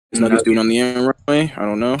Nothing's doing on the end runway. I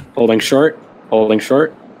don't know. Holding short. Holding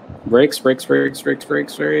short. Brakes, brakes, brakes, brakes,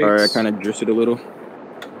 brakes, brakes. All right, I kind of drifted a little.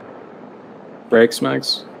 Brakes,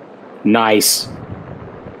 Max. Nice.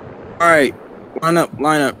 All right, line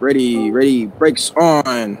up, ready. Brakes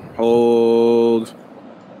on. Hold.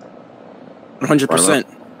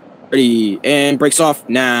 100%. Ready, and brakes off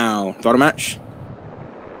now. Throttle match.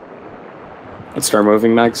 Let's start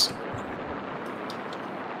moving, Max.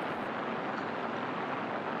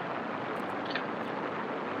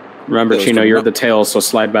 Remember, Chino, you're at the tail, so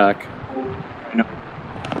slide back.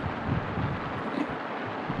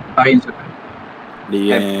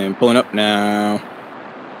 And pulling up now.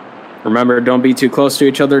 Remember, don't be too close to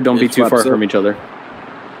each other. Don't be too far from each other.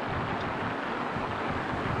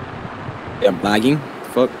 Yeah, I'm lagging.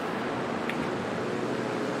 Fuck.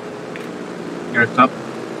 You're up.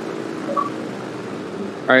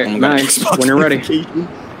 All right, Max, when you're ready.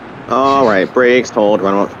 All right, brakes, hold,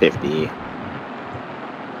 run about 50.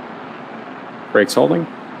 Brakes holding.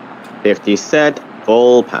 50 set,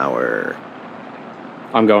 full power.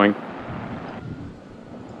 I'm going.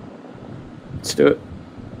 Let's do it.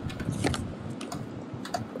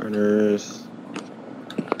 Burners.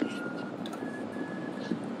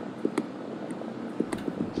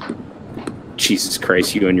 Jesus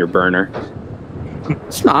Christ, you and your burner.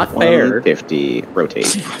 It's not fair. 50, rotate.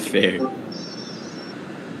 It's not fair.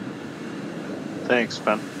 Thanks,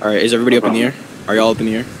 Ben. All right, is everybody up in the air? Are y'all up in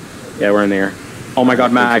the air? Yeah, we're in the air. Oh my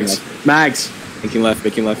God, Mags. Mags. Making left,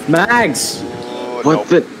 making left. Mags. Oh, What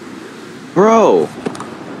the? Bro.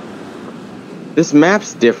 This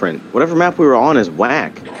map's different. Whatever map we were on is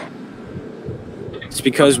whack. It's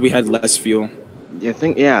because we had less fuel. You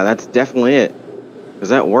think? Yeah, that's definitely it. Because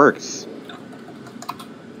that works.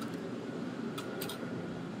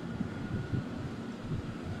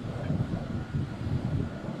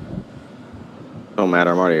 Don't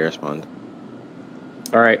matter, I'm already air spawned.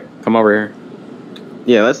 All right, come over here.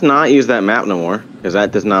 Yeah, let's not use that map no more, because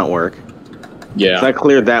that does not work. Yeah. So I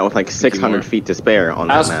cleared that with like 600 feet to spare on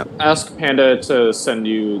that map. Ask Panda to send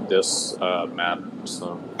you this map.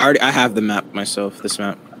 So I have the map myself. This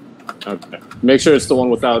map. okay. Make sure it's the one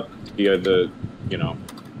without the you know.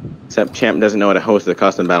 Except Champ doesn't know how to host the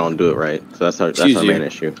custom battle and do it right. So that's our main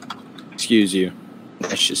issue. Excuse you.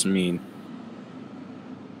 That's just mean.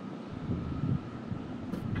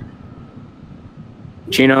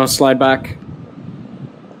 Chino, slide back.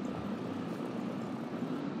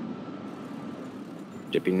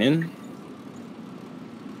 Dipping in.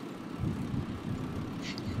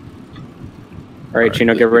 All right,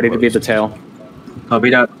 Chino, get ready to be the tail. Copy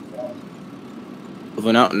that.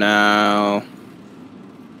 Moving out now.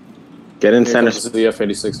 Get in Here center. comes the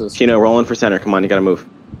F-86s. Chino, rolling for center. Come on, you gotta move.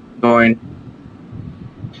 Going.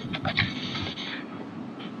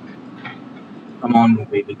 Come on,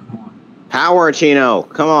 baby. Come on. Power, Chino.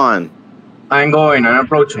 Come on. I'm going. I'm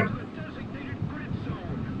approaching.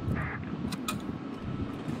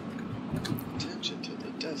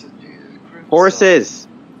 Horses.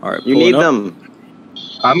 All right, You need them.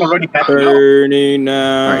 I'm already catching up. Burning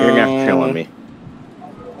now. All right, you're gonna have to trail on me.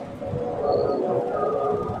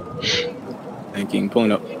 Thinking,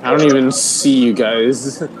 pulling up. I don't even see you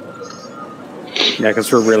guys. Yeah,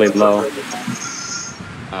 because we're really low.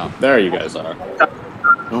 Oh, there you guys are.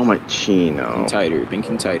 Oh my Chino.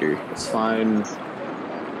 Pinking tighter. It's fine.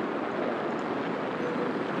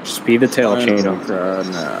 Just be the tail, Chino.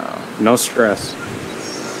 Now. No stress.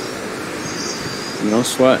 No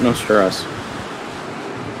sweat, no stress.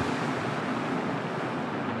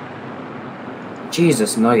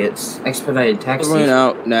 Jesus nuggets. Expedited taxi. Going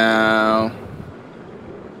out now.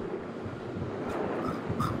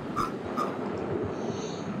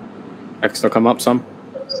 X will come up some.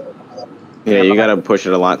 Yeah, you gotta push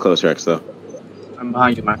it a lot closer, X though. I'm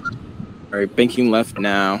behind you, Max. All right, banking left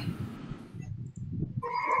now.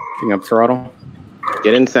 Picking up throttle.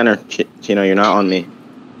 Get in center, Chino. You're not on me.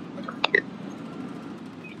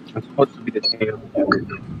 I'm supposed to be the tail.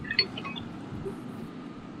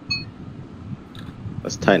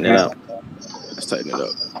 Let's tighten it up. Let's tighten it up.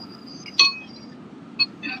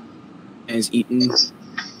 And he's eating.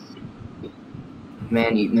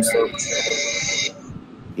 Man eating soap.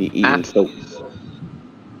 He eating soap.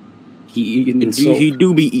 He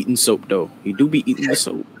do be eating soap though. He do be eating the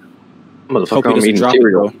soap. Motherfucker, Hope he I'm doesn't eating drop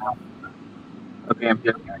cereal. it though. Okay, I'm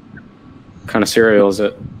here. What kind of cereal is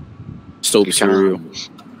it? Soap cereal.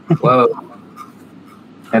 Whoa.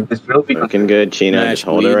 And this will be Looking good, Chino. Just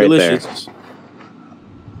hold it right delicious. there.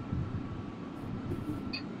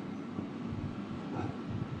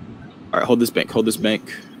 All right, hold this bank. Hold this bank.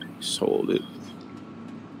 Just hold it.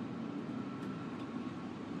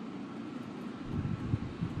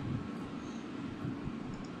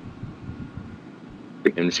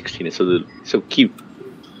 M16 is so cute.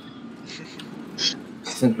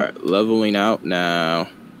 All right, leveling out now.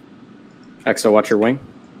 Exo, watch your wing.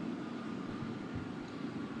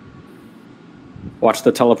 Watch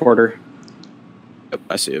the teleporter. Yep,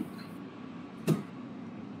 I see it. All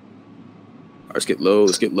right, let's get low.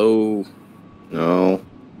 Let's get low. No,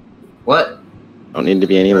 What? don't need to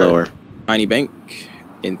be any lower. Tiny bank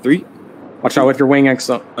in 3. Watch out with your wing,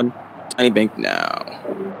 Exo. Tiny bank now.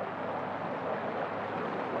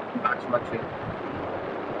 Watch it.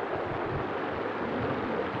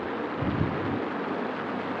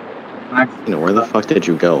 Max, You know, where the fuck did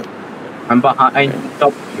you go? I'm behind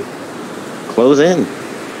top of you. Close in.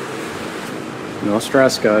 No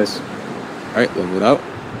stress, guys. All right, level it out.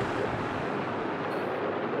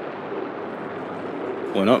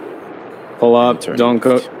 Going up. Pull up. Turn. Don't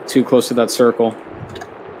go too close to that circle.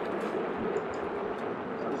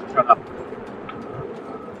 Shut up.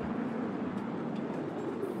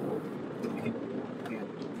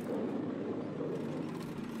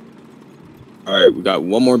 All right, we got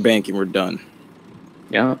one more bank and we're done.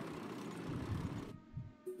 Yeah.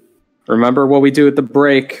 Remember what we do at the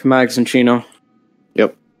break, Mags and Chino.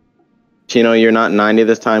 Yep. Chino, you're not 90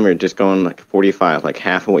 this time. You're just going like 45, like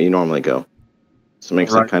half of what you normally go. So it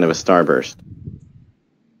makes it kind of a starburst.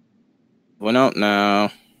 One out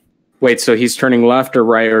now. Wait, so he's turning left or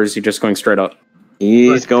right, or is he just going straight up?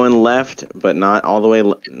 He's going left, but not all the way,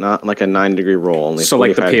 not like a 9-degree roll, only So like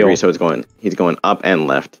the 45 peel. degrees, so he's going up and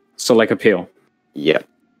left. So like a peel. Yep.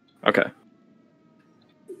 Okay.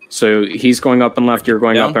 So he's going up and left, you're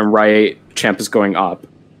going Down. up and right, Champ is going up.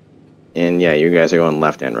 And yeah, you guys are going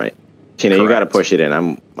left and right. Chino, you got to Correct. push it in.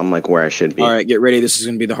 I'm like where I should be. All right, get ready. This is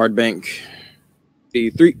going to be the hard bank.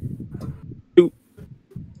 3, 2,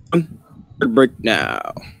 1. Hard break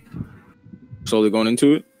now. Slowly going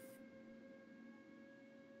into it.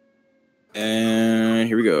 And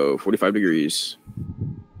here we go. 45 degrees.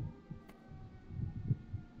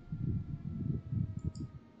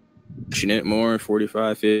 Pushing it more.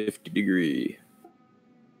 45, 50 degree.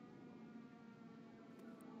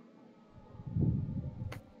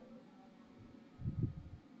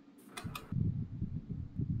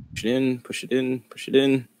 Push it in, push it in, push it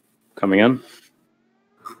in. Coming in.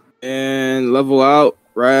 And level out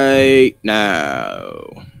right now.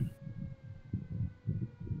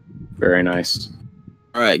 Very nice.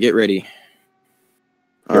 All right, get ready.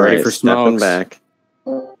 All ready right, for stepping smokes. back.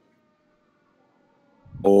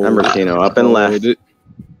 Hold Remember, Chino, up and hold left. it.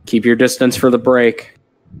 Keep your distance for the break.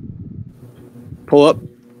 Pull up.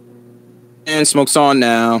 And smoke's on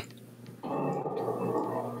now.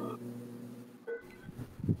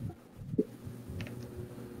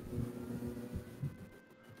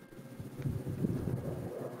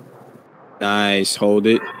 Nice. Hold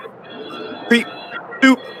it. 3,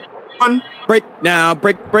 2, 1. Break now.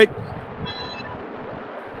 Break, break.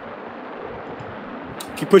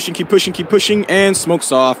 Keep pushing, keep pushing, keep pushing. And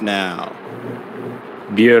smoke's off now.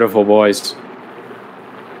 Beautiful, boys.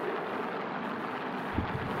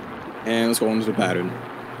 And let's go into the pattern.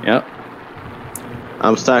 Yep.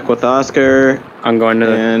 I'm stuck with Oscar I'm going to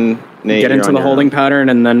and Nate. get you're into on the your holding own. pattern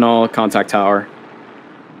and then I'll contact tower.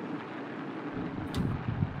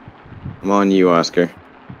 I'm on you, Oscar.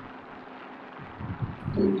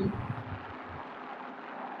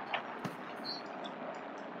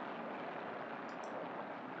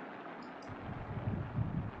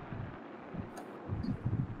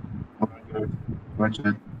 Watch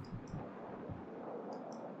it.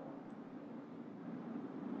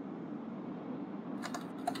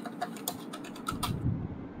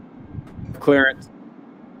 Clearance.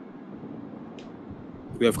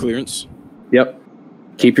 We have clearance. Yep.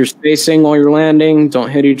 Keep your spacing while you're landing. Don't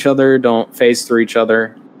hit each other. Don't phase through each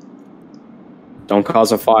other. Don't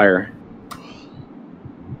cause a fire.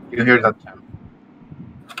 You hear that sound?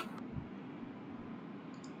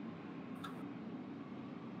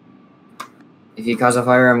 If you cause a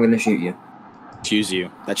fire, I'm gonna shoot you. Choose you.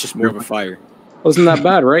 That's just more of a fire. Wasn't that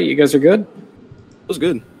bad, right? You guys are good? It was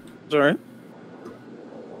good. It was all right.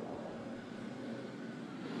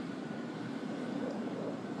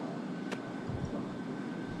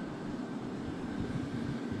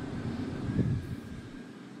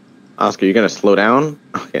 Oscar, you gonna slow down?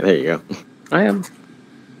 Okay, there you go. I am.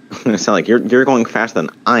 It sounds like you're going faster than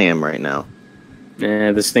I am right now.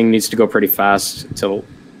 Yeah, this thing needs to go pretty fast to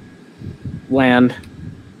land.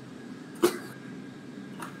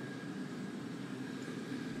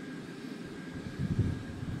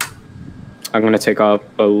 I'm going to take up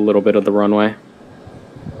a little bit of the runway.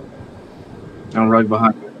 I'm right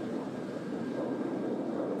behind you.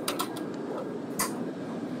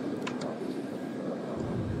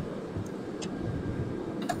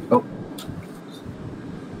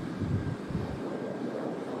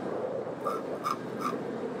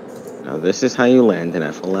 this is how you land in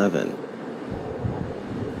F11.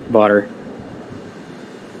 Butter.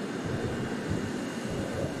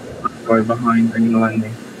 Going behind and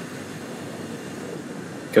landing.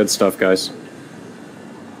 Good stuff, guys.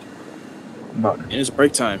 But And it's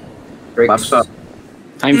break time. Breaks. pops up.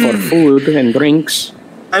 Time for food and drinks.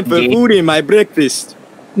 Time for Yeah. food in my breakfast.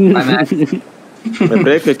 I'm at My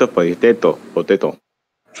breakfast of potato. Potato.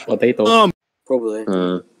 Probably.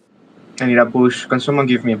 I need a push. Can someone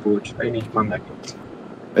give me a push? I need my back.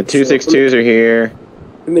 The 262s are here.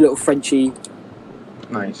 Give me a little Frenchie.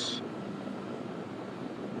 Nice.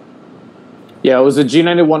 Yeah, it was a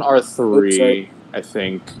G91 R3, Oops, sorry. I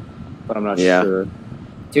think, but I'm not Yeah. sure.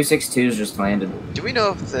 262s just landed. Do we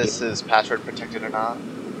know if this is password protected or not?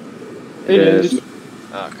 It is.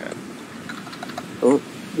 Okay.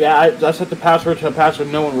 Yeah, I set the password to a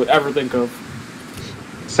password no one would ever think of.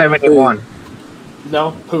 71.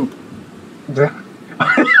 No, poop. Dead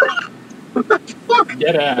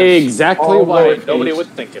ass. Exactly All why lowercase. nobody would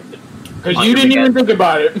think of it. Because you didn't even think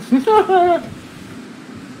about it.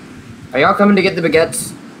 Are y'all coming to get the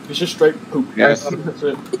baguettes? It's just straight poop. Yes. That's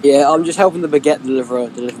it. Yeah, I'm just helping the baguette deliver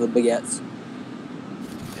the baguettes.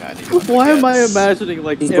 Yeah, I need Why am I imagining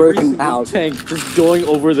like He's every broken single out. tank just going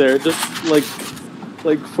over there, just like for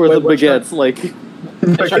Wait, the what's baguettes, like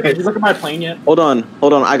Sorry, did you look at my plane yet? Hold on.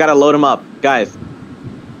 I gotta load them up, guys.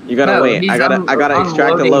 You gotta No, wait. he's I gotta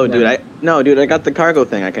extract the unloading load, dude. them. Dude, I got the cargo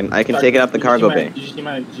thing. I can Sorry, take it up the did you see cargo my- bay. Did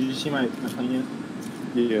you see my plane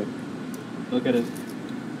yet? yeah, Look at it.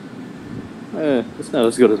 it's not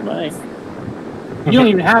as good as mine. You don't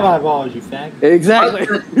even have eyeballs, you fag. Exactly.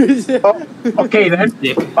 Okay, that's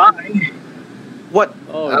it. Bye. What?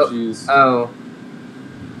 Oh jeez. Oh.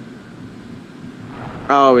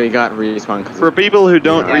 Oh, we got respawn. For people who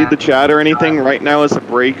don't Yeah. read the chat or anything, right now is a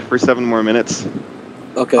break for 7 more minutes.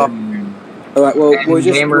 Okay. Alright, well, And we're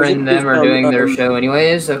just... Gamer we're and just, them are doing their show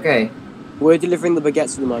anyways? Okay. We're delivering the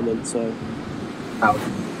baguettes at the moment, so...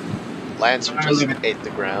 Lance just ate the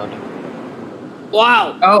ground.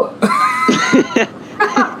 Wow. Oh.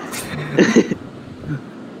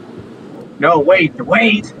 No, wait.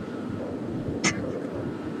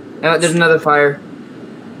 No, there's another fire.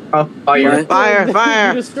 Oh, fire. Fire.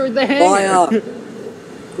 You destroyed the hangar. Fire!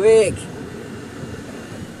 Quick!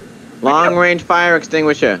 Long range fire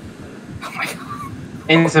extinguisher.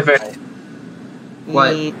 Insufficient.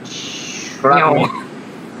 What? Grab me.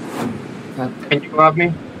 God, Can you grab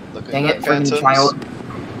me? Looking dang good, it, freaking Phantoms. child.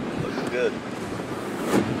 Looking good.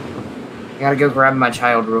 I gotta go grab my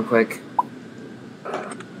child real quick.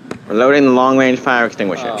 We're loading the long range fire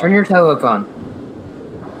extinguisher. Turn your tow hook on.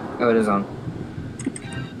 Oh, it is on.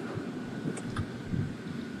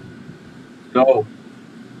 Go.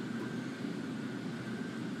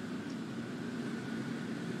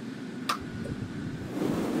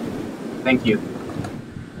 Thank you.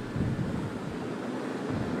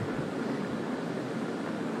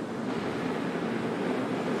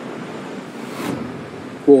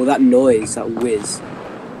 Whoa, that noise, that whiz.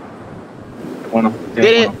 Did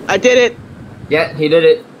it! I did it! Yeah, he did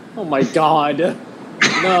it. Oh my god.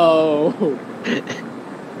 No.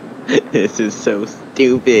 This is so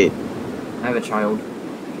stupid. I have a child.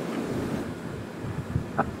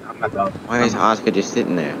 I'm not out. Why is Oscar just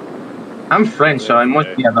sitting there? I'm French, so I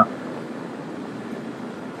must be about.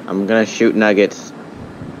 I'm gonna shoot nuggets.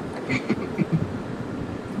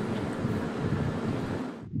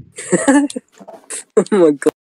 Oh my god.